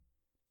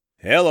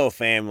Hello,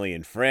 family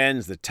and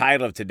friends. The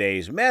title of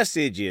today's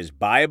message is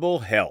Bible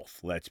Health.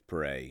 Let's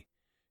pray.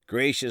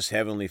 Gracious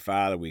Heavenly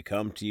Father, we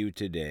come to you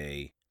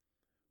today,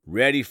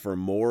 ready for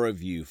more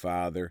of you,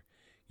 Father.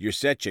 You're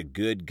such a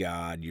good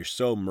God. You're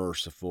so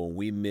merciful.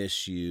 We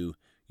miss you.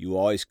 You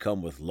always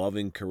come with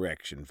loving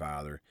correction,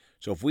 Father.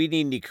 So if we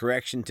need any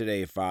correction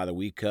today, Father,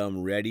 we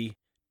come ready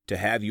to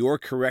have your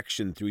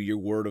correction through your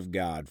word of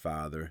God,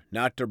 Father,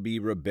 not to be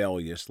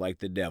rebellious like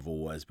the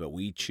devil was, but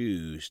we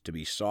choose to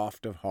be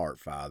soft of heart,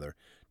 Father,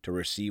 to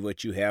receive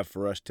what you have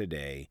for us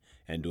today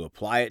and to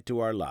apply it to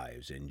our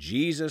lives. In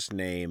Jesus'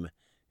 name,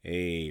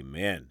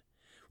 amen.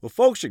 Well,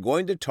 folks, we're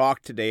going to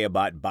talk today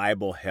about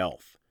Bible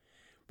health.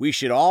 We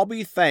should all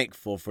be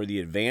thankful for the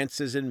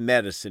advances in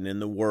medicine in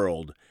the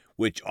world,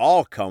 which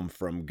all come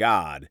from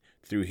God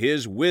through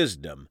His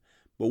wisdom.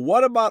 But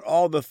what about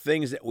all the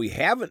things that we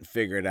haven't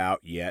figured out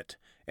yet,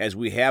 as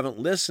we haven't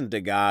listened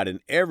to God in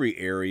every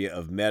area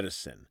of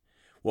medicine?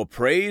 Well,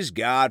 praise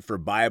God for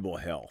Bible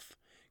health.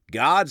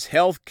 God's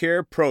health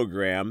care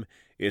program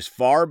is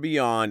far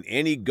beyond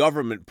any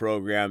government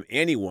program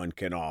anyone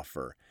can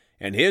offer,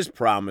 and His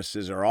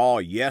promises are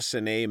all yes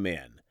and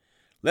amen.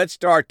 Let's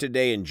start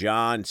today in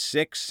John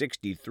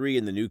 6:63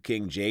 in the New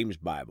King James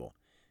Bible.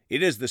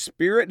 It is the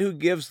Spirit who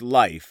gives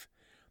life.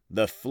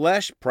 The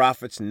flesh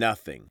profits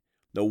nothing.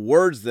 The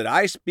words that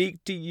I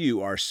speak to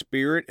you are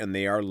spirit and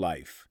they are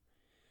life.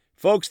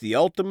 Folks, the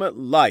ultimate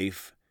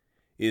life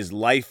is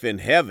life in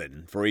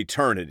heaven for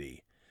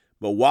eternity.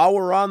 But while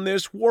we're on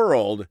this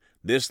world,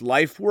 this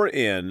life we're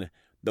in,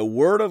 the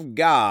Word of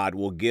God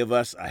will give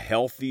us a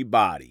healthy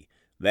body.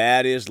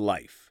 That is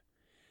life.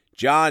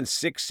 John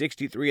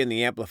 6:63 in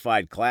the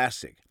Amplified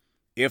Classic.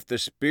 If the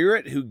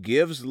Spirit who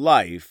gives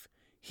life,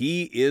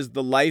 He is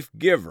the life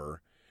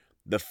giver,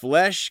 the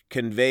flesh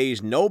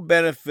conveys no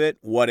benefit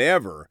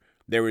whatever.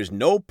 There is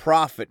no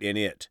profit in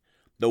it.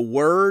 The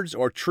words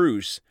or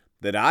truths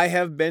that I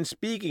have been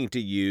speaking to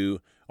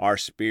you are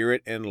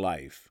spirit and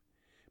life.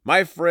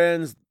 My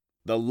friends,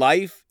 the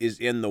life is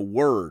in the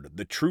Word,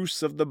 the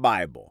truths of the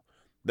Bible.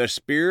 The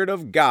Spirit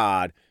of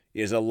God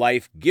is a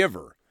life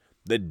giver.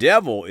 The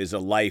devil is a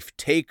life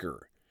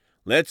taker.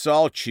 Let's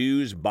all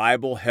choose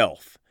Bible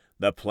health,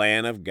 the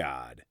plan of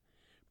God.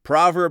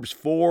 Proverbs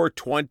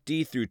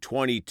 4:20 through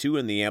 22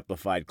 in the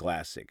Amplified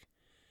Classic.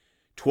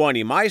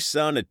 20. My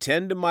son,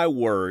 attend to my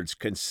words,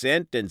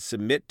 consent and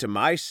submit to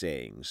my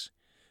sayings.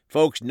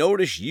 Folks,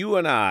 notice you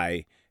and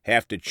I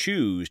have to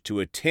choose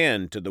to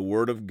attend to the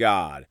Word of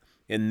God,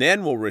 and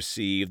then we'll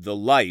receive the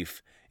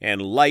life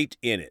and light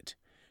in it.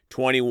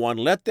 21.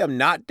 Let them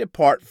not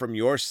depart from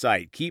your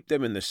sight. Keep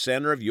them in the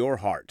center of your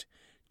heart.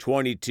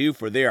 22.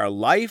 For they are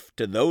life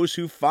to those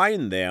who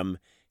find them,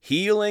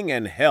 healing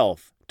and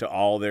health to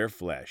all their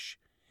flesh.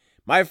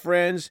 My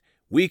friends,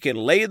 we can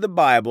lay the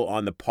Bible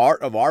on the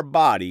part of our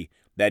body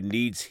that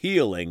needs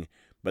healing,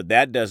 but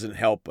that doesn't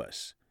help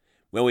us.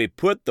 When we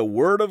put the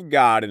Word of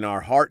God in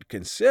our heart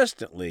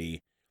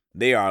consistently,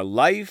 they are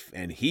life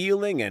and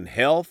healing and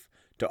health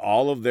to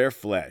all of their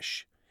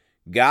flesh.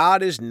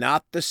 God is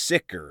not the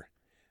sicker.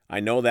 I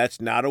know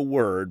that's not a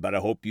word, but I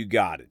hope you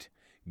got it.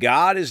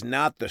 God is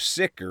not the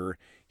sicker,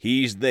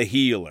 He's the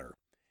healer.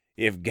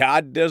 If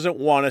God doesn't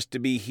want us to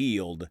be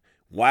healed,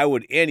 why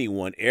would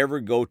anyone ever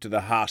go to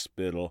the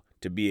hospital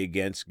to be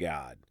against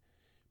God?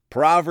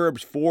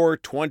 Proverbs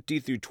 4:20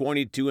 through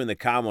 22 in the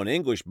Common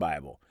English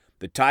Bible.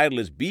 The title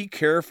is Be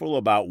Careful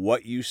About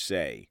What You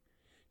Say.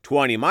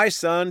 20. My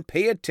son,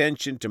 pay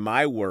attention to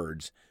my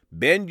words.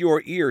 Bend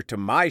your ear to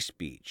my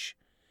speech.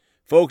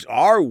 Folks,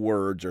 our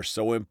words are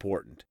so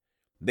important.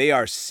 They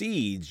are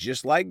seeds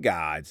just like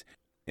God's,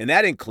 and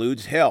that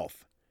includes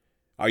health.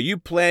 Are you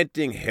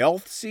planting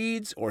health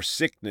seeds or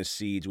sickness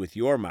seeds with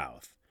your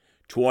mouth?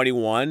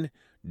 21.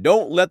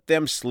 Don't let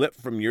them slip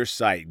from your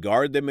sight.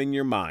 Guard them in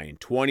your mind.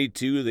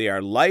 22. They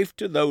are life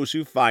to those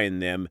who find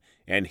them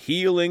and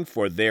healing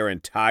for their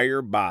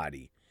entire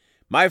body.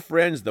 My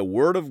friends, the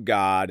Word of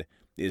God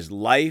is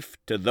life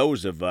to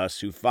those of us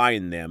who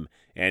find them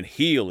and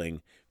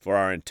healing for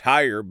our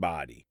entire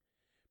body.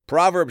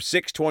 Proverbs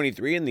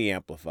 6:23 in the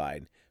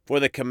Amplified.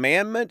 For the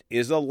commandment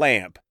is a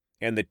lamp,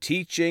 and the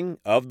teaching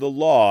of the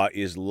law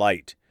is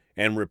light,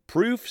 and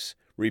reproofs,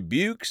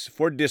 rebukes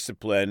for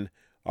discipline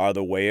are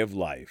the way of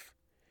life.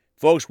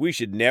 Folks, we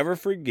should never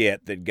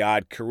forget that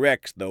God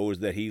corrects those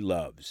that He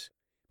loves.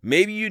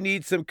 Maybe you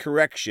need some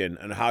correction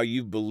on how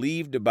you've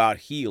believed about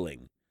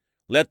healing.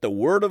 Let the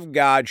Word of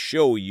God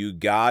show you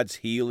God's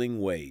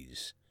healing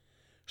ways.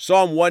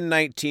 Psalm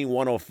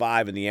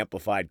 119:105 in the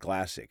Amplified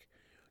Classic.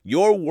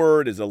 Your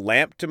word is a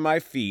lamp to my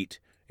feet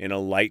and a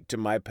light to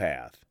my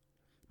path.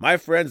 My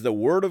friends, the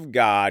Word of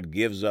God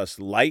gives us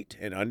light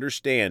and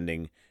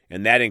understanding,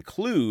 and that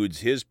includes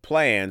His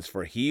plans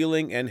for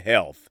healing and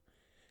health.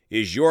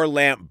 Is your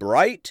lamp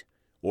bright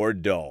or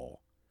dull?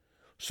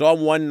 Psalm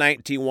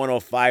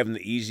 119:105 in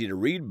the Easy to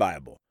Read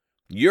Bible.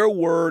 Your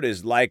word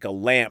is like a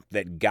lamp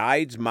that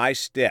guides my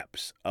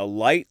steps, a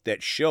light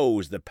that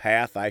shows the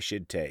path I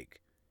should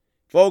take.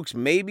 Folks,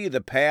 maybe the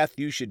path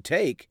you should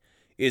take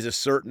is a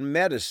certain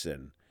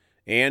medicine,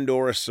 and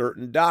or a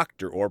certain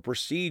doctor or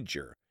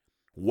procedure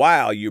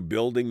while you're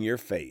building your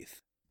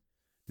faith.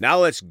 Now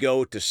let's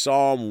go to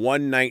Psalm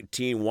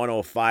 119,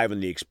 105 in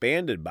the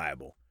Expanded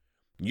Bible.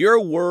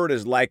 Your word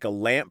is like a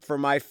lamp for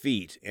my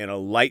feet and a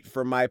light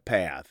for my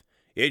path.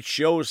 It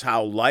shows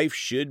how life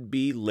should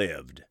be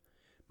lived.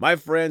 My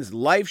friends,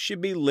 life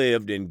should be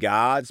lived in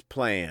God's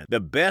plan, the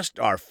best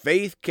our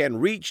faith can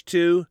reach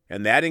to,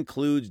 and that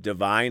includes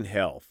divine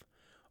health.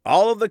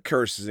 All of the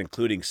curses,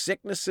 including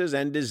sicknesses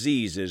and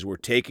diseases, were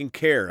taken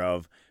care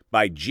of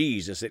by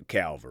Jesus at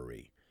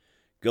Calvary.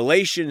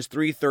 Galatians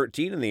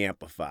 3:13 in the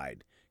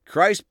Amplified.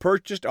 Christ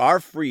purchased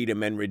our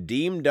freedom and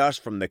redeemed us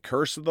from the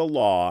curse of the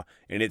law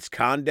and its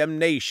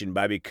condemnation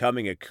by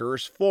becoming a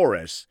curse for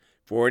us,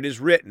 for it is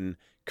written,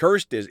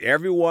 "Cursed is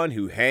everyone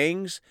who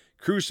hangs,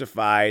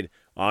 crucified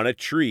on a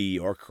tree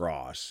or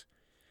cross."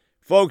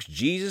 Folks,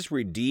 Jesus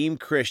redeemed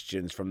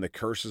Christians from the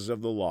curses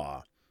of the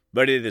law,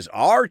 but it is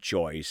our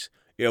choice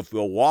if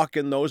we'll walk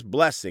in those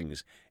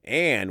blessings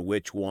and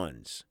which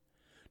ones.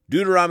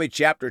 Deuteronomy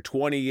chapter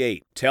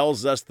 28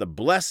 tells us the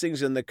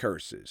blessings and the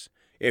curses.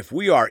 If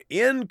we are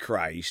in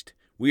Christ,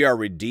 we are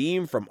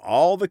redeemed from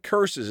all the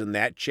curses in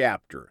that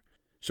chapter.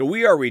 So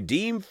we are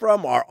redeemed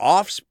from our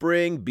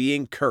offspring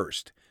being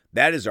cursed.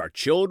 That is our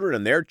children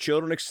and their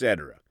children,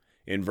 etc.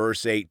 In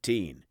verse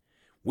 18,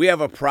 we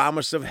have a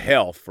promise of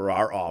health for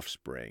our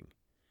offspring.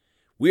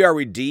 We are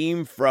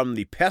redeemed from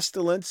the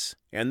pestilence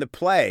and the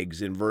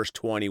plagues in verse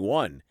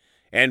 21,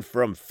 and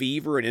from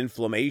fever and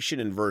inflammation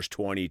in verse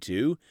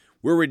 22.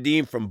 We're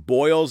redeemed from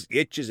boils,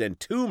 itches, and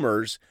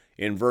tumors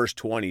in verse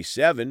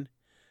 27.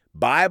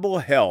 Bible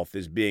health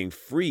is being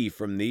free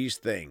from these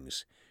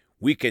things.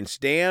 We can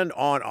stand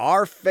on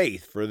our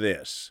faith for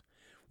this.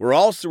 We're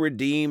also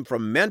redeemed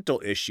from mental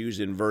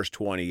issues in verse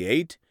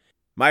 28.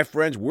 My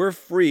friends, we're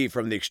free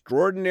from the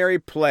extraordinary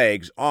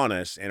plagues on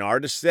us and our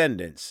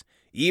descendants,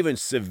 even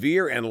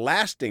severe and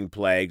lasting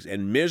plagues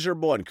and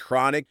miserable and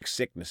chronic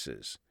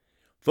sicknesses.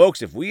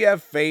 Folks, if we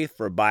have faith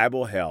for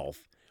Bible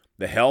health,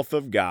 the health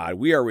of God,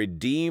 we are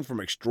redeemed from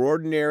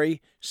extraordinary,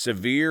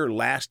 severe,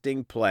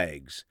 lasting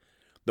plagues.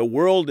 The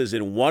world is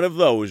in one of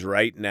those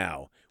right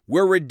now.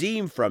 We're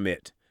redeemed from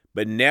it,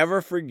 but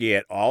never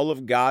forget all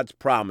of God's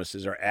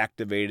promises are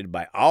activated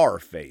by our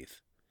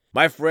faith.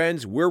 My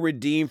friends, we're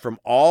redeemed from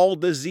all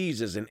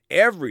diseases and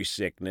every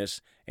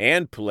sickness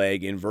and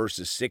plague in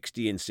verses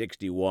 60 and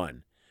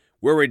 61.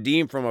 We're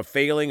redeemed from a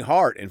failing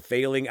heart and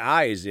failing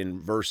eyes in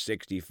verse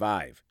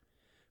 65.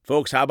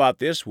 Folks, how about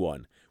this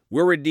one?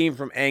 We're redeemed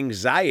from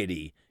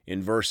anxiety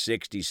in verse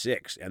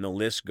 66, and the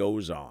list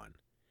goes on.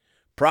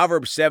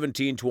 Proverbs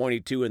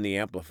 17:22 in the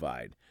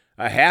Amplified.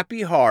 A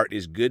happy heart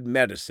is good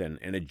medicine,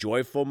 and a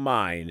joyful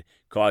mind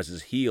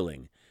causes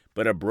healing,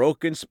 but a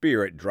broken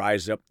spirit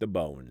dries up the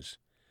bones.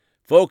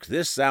 Folks,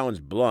 this sounds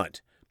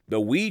blunt,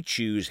 but we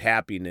choose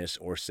happiness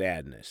or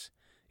sadness.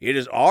 It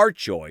is our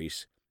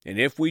choice, and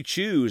if we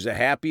choose a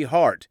happy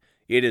heart,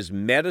 it is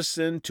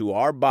medicine to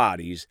our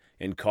bodies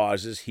and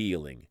causes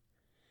healing.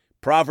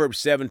 Proverbs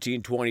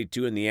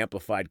 17:22 in the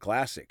Amplified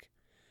Classic.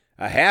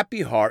 A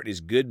happy heart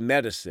is good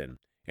medicine,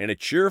 and a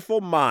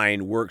cheerful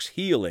mind works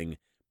healing,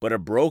 but a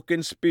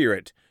broken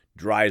spirit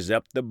dries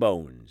up the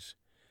bones.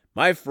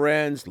 My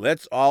friends,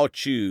 let's all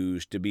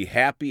choose to be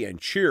happy and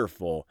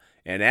cheerful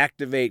and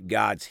activate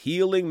God's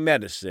healing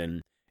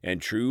medicine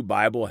and true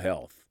Bible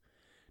health.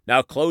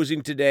 Now,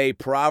 closing today,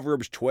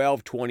 Proverbs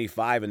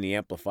 12:25 in the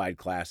Amplified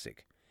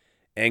Classic.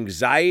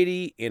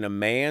 Anxiety in a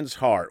man's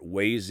heart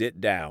weighs it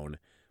down,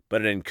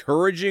 but an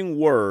encouraging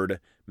word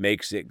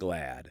makes it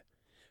glad.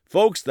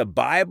 Folks, the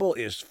Bible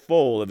is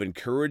full of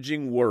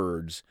encouraging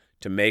words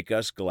to make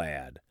us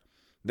glad.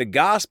 The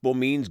gospel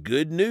means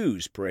good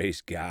news,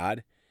 praise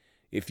God.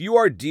 If you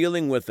are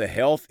dealing with a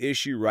health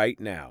issue right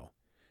now,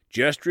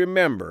 just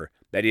remember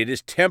that it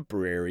is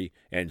temporary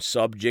and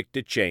subject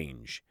to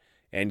change.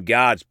 And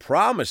God's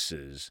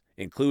promises,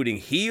 including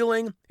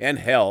healing and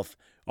health,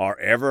 are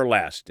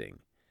everlasting.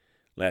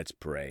 Let's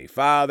pray.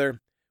 Father,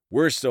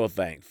 we're so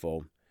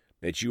thankful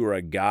that you are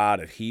a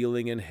God of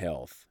healing and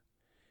health.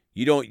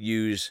 You don't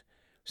use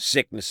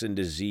sickness and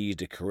disease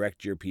to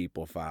correct your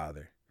people,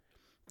 Father.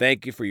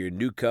 Thank you for your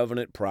new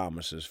covenant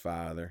promises,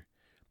 Father,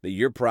 that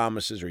your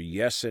promises are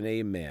yes and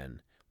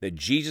amen, that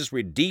Jesus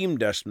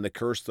redeemed us from the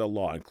curse of the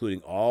law,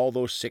 including all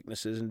those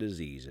sicknesses and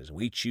diseases.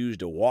 We choose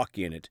to walk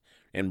in it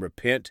and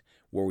repent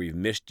where we've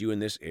missed you in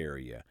this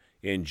area.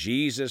 In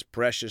Jesus'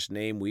 precious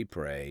name we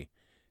pray.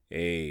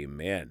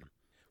 Amen.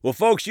 Well,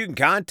 folks, you can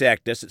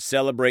contact us at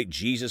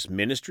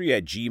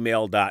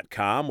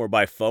celebratejesusministry@gmail.com or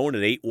by phone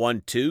at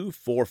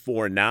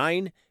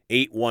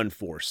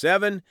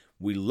 812-449-8147.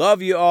 We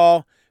love you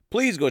all.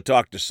 Please go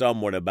talk to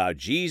someone about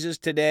Jesus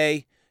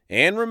today.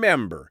 And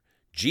remember,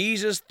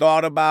 Jesus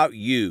thought about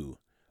you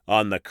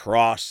on the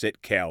cross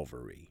at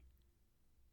Calvary.